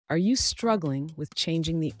Are you struggling with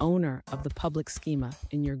changing the owner of the public schema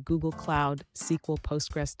in your Google Cloud SQL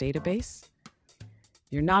Postgres database?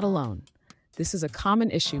 You're not alone. This is a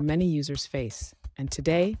common issue many users face, and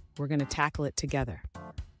today we're going to tackle it together.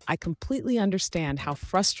 I completely understand how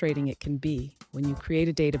frustrating it can be when you create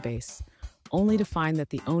a database, only to find that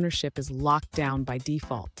the ownership is locked down by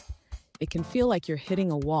default. It can feel like you're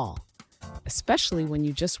hitting a wall, especially when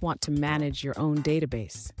you just want to manage your own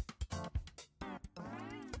database.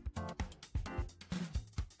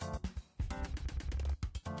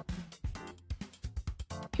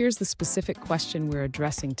 Here's the specific question we're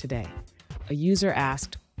addressing today. A user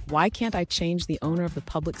asked, "Why can't I change the owner of the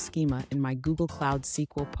public schema in my Google Cloud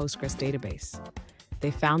SQL Postgres database?" They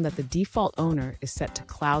found that the default owner is set to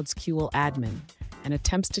Cloud SQL admin, and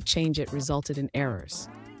attempts to change it resulted in errors.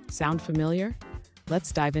 Sound familiar?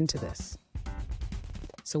 Let's dive into this.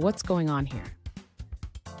 So what's going on here?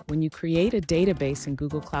 When you create a database in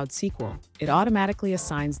Google Cloud SQL, it automatically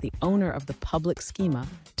assigns the owner of the public schema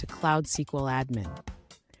to Cloud SQL admin.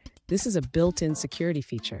 This is a built-in security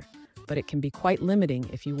feature, but it can be quite limiting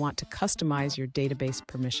if you want to customize your database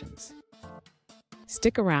permissions.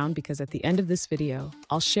 Stick around because at the end of this video,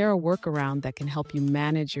 I'll share a workaround that can help you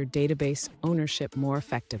manage your database ownership more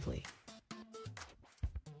effectively.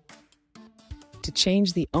 To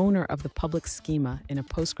change the owner of the public schema in a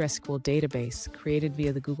PostgreSQL database created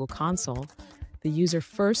via the Google console, the user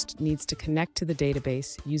first needs to connect to the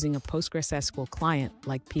database using a PostgreSQL client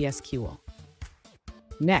like PSQL.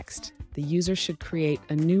 Next, the user should create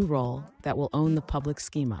a new role that will own the public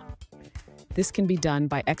schema. This can be done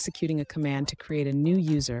by executing a command to create a new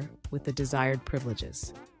user with the desired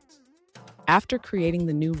privileges. After creating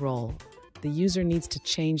the new role, the user needs to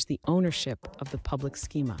change the ownership of the public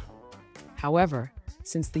schema. However,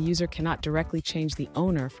 since the user cannot directly change the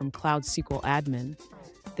owner from Cloud SQL admin,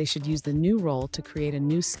 they should use the new role to create a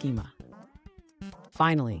new schema.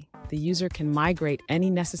 Finally, the user can migrate any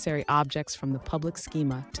necessary objects from the public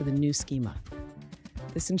schema to the new schema.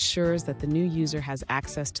 This ensures that the new user has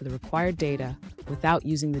access to the required data without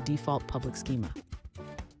using the default public schema.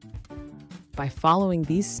 By following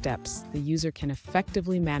these steps, the user can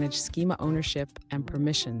effectively manage schema ownership and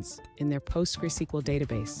permissions in their PostgreSQL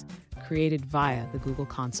database created via the Google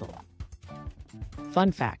console.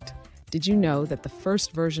 Fun fact, did you know that the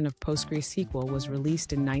first version of PostgreSQL was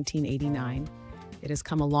released in 1989? It has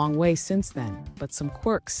come a long way since then, but some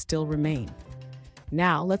quirks still remain.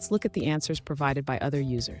 Now, let's look at the answers provided by other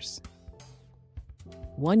users.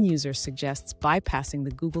 One user suggests bypassing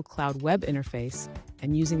the Google Cloud web interface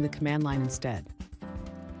and using the command line instead.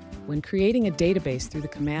 When creating a database through the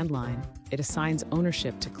command line, it assigns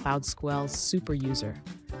ownership to Cloud SQL's super user,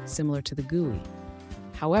 similar to the GUI.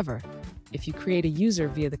 However, if you create a user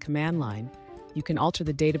via the command line, you can alter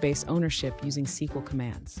the database ownership using SQL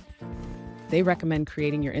commands. They recommend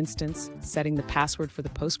creating your instance, setting the password for the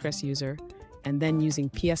Postgres user, and then using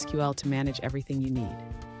PSQL to manage everything you need.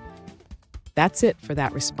 That's it for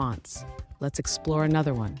that response. Let's explore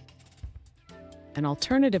another one. An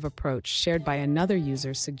alternative approach shared by another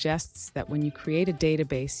user suggests that when you create a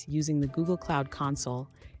database using the Google Cloud console,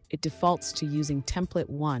 it defaults to using template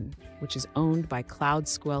 1, which is owned by Cloud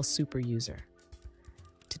SQL superuser.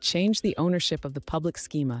 To change the ownership of the public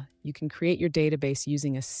schema, you can create your database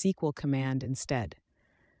using a SQL command instead.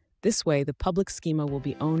 This way, the public schema will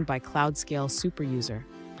be owned by Cloud SQL superuser,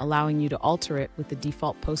 allowing you to alter it with the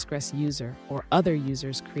default Postgres user or other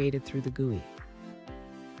users created through the GUI.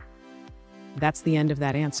 That's the end of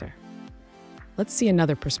that answer. Let's see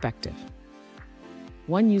another perspective.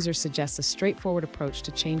 One user suggests a straightforward approach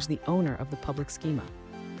to change the owner of the public schema.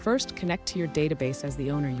 First, connect to your database as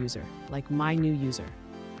the owner user, like My New User.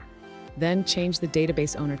 Then change the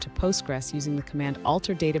database owner to Postgres using the command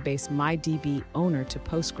alter database mydb owner to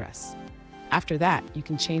Postgres. After that, you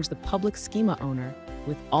can change the public schema owner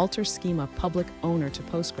with alter schema public owner to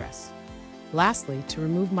Postgres. Lastly, to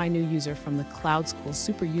remove My New User from the Cloud SQL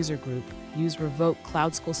superuser group, use revoke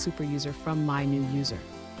Cloud SQL superuser from My New User.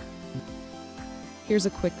 Here's a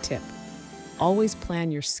quick tip. Always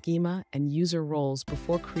plan your schema and user roles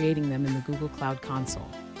before creating them in the Google Cloud console.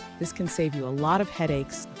 This can save you a lot of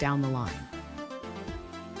headaches down the line.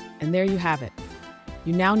 And there you have it.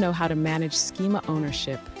 You now know how to manage schema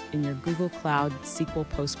ownership in your Google Cloud SQL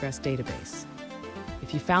Postgres database.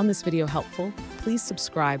 If you found this video helpful, please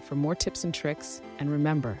subscribe for more tips and tricks. And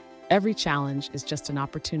remember, every challenge is just an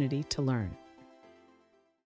opportunity to learn.